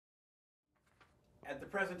at the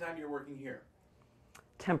present time, you're working here?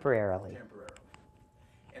 Temporarily. Temporarily.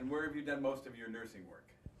 And where have you done most of your nursing work?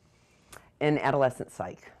 In adolescent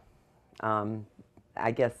psych.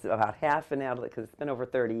 I guess about half in adolescent, because it's been over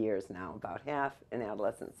 30 years now, about half in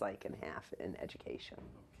adolescent psych and half in education.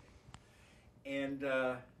 Okay. And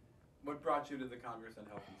what brought you to the Congress on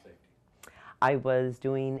Health and Safety? I was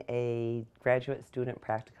doing a graduate student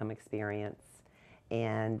practicum experience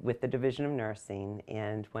and with the Division of Nursing,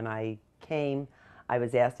 and when I came, I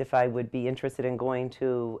was asked if I would be interested in going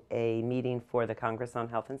to a meeting for the Congress on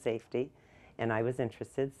Health and Safety, and I was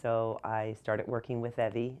interested, so I started working with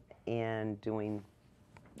Evie and doing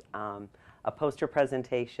a poster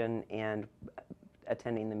presentation and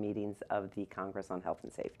attending the meetings of the Congress on Health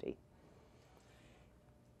and Safety.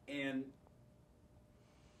 And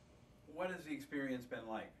what has the experience been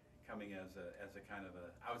like coming as a kind of an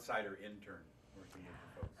outsider intern working with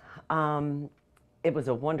the folks? It was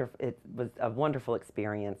a wonderful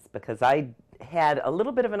experience because I had a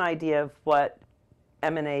little bit of an idea of what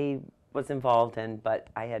MNA was involved in, but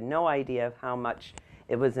I had no idea of how much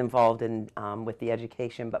it was involved in with the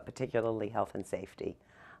education, but particularly health and safety.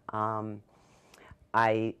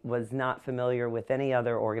 I was not familiar with any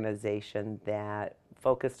other organization that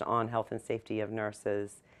focused on health and safety of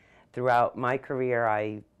nurses. Throughout my career,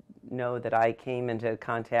 I know that I came into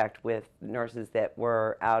contact with nurses that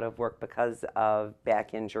were out of work because of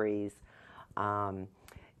back injuries,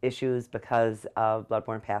 issues because of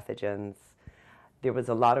bloodborne pathogens. There was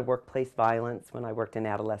a lot of workplace violence when I worked in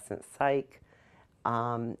adolescent psych.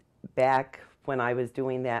 Back when I was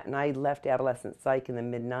doing that, and I left adolescent psych in the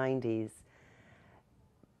mid-90s,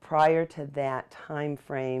 prior to that time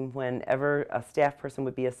frame, whenever a staff person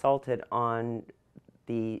would be assaulted on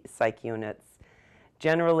the psych units,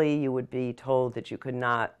 generally you would be told that you could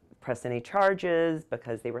not press any charges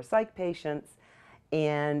because they were psych patients,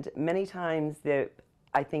 and many times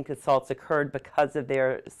I think assaults occurred because of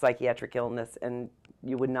their psychiatric illness, and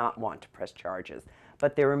you would not want to press charges.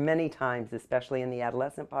 But there were many times, especially in the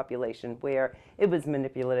adolescent population, where it was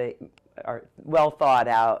manipulated or well thought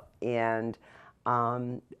out, and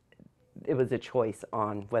it was a choice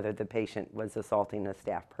on whether the patient was assaulting a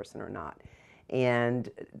staff person or not. And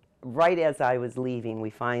right as I was leaving, we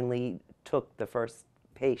finally took the first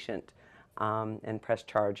patient and pressed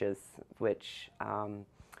charges, which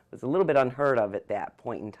was a little bit unheard of at that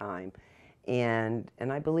point in time. And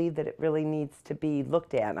I believe that it really needs to be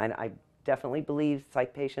looked at. I definitely believe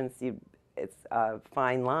psych patients, it's a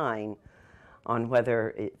fine line on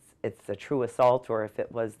whether it's a true assault or if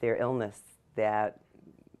it was their illness that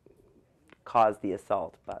caused the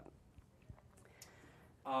assault. But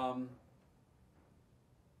how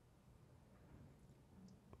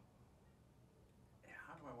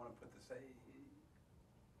do I want to put this?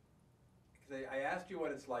 Because I asked you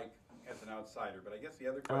what it's like as an outsider, but I guess the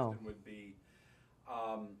other question would be,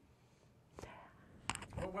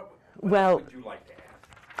 what would you like to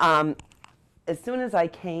ask? As soon as I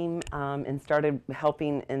came and started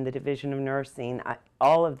helping in the Division of Nursing,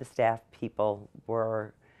 all of the staff people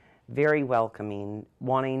were very welcoming,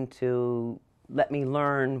 wanting to let me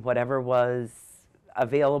learn whatever was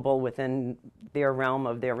available within their realm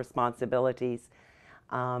of their responsibilities.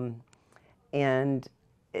 And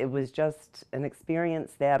it was just an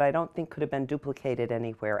experience that I don't think could have been duplicated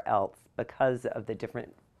anywhere else because of the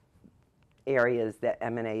different areas that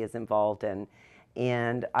MNA is involved in.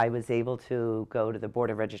 And I was able to go to the Board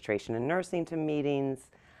of Registration and Nursing to meetings.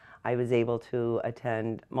 I was able to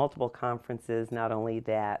attend multiple conferences, not only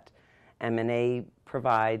that MNA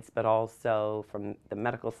provides, but also from the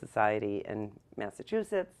Medical Society in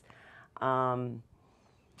Massachusetts. I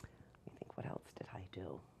think, what else did I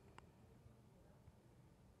do?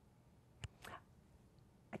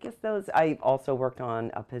 I guess I also worked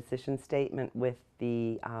on a position statement with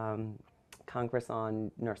the Congress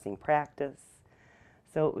on Nursing Practice.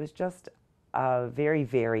 So it was just a very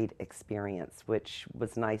varied experience, which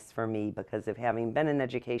was nice for me because of having been in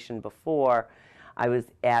education before. I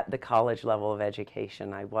was at the college level of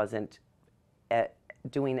education. I wasn't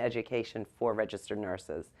doing education for registered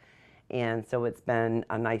nurses. And so it's been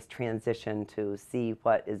a nice transition to see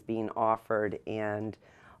what is being offered and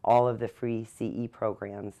all of the free CE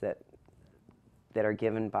programs that are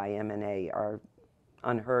given by MNA are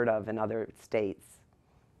unheard of in other states.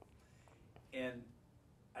 And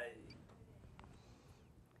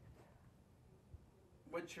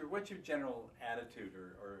what's your general attitude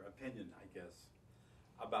or opinion, I guess,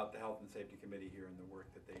 about the Health and Safety Committee here and the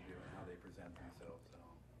work that they do and how they present themselves?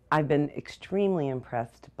 I've been extremely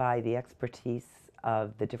impressed by the expertise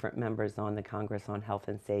of the different members on the Congress on Health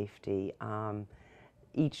and Safety.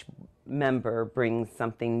 Each member brings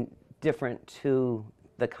something different to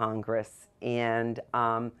the Congress, and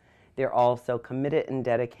they're also committed and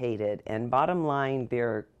dedicated. And bottom line,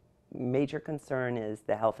 their major concern is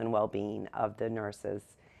the health and well-being of the nurses,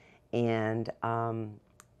 and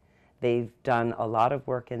they've done a lot of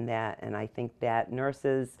work in that. And I think that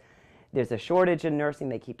nurses, there's a shortage in nursing.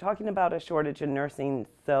 They keep talking about a shortage in nursing,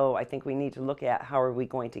 so I think we need to look at how are we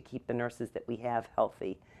going to keep the nurses that we have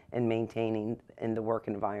healthy and maintaining in the work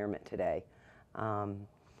environment today.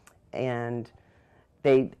 And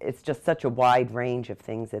it's just such a wide range of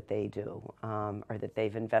things that they do, or that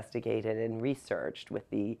they've investigated and researched, with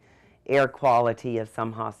the air quality of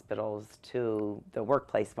some hospitals to the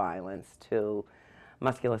workplace violence to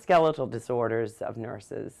musculoskeletal disorders of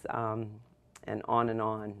nurses, and on and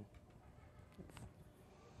on.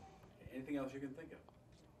 Anything else you can think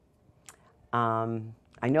of?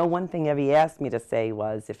 I know one thing Evie asked me to say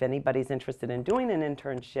was, if anybody's interested in doing an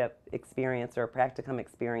internship experience or a practicum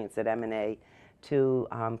experience at MNA, to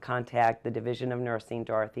contact the Division of Nursing,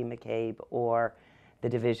 Dorothy McCabe, or the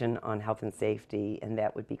Division on Health and Safety, and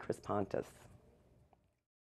that would be Chris Pontus.